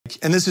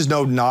and this is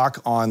no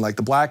knock on like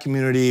the black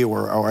community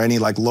or any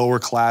like lower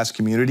class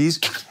communities,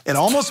 it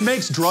almost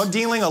makes drug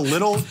dealing a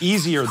little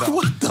easier though.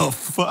 What the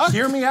fuck?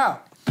 Hear me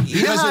out.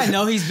 You know how I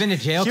know he's been to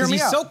jail? Because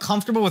he's so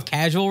comfortable with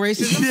casual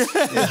racism.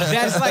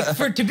 That's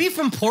like, to be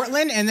from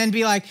Portland and then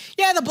be like,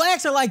 yeah, the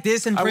blacks are like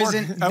this in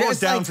prison. I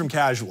worked down from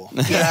casual.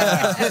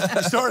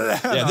 I started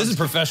out. Yeah, this is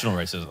professional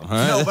racism.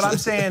 Huh? No, but I'm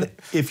saying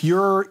if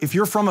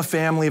you're from a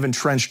family of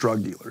entrenched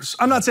drug dealers,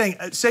 I'm not saying,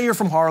 say you're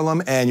from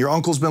Harlem and your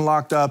uncle's been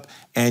locked up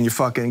and your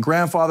fucking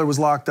grandfather was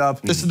locked up.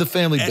 This is the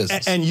family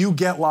business. And you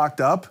get locked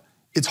up,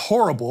 it's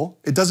horrible.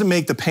 It doesn't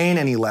make the pain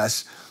any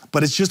less,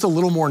 but it's just a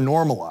little more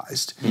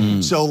normalized.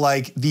 So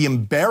like the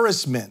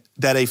embarrassment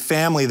that a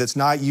family that's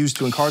not used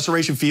to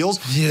incarceration feels,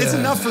 it's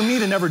enough for me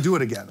to never do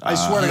it again. I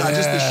swear to God,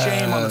 just the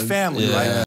shame on the family, right?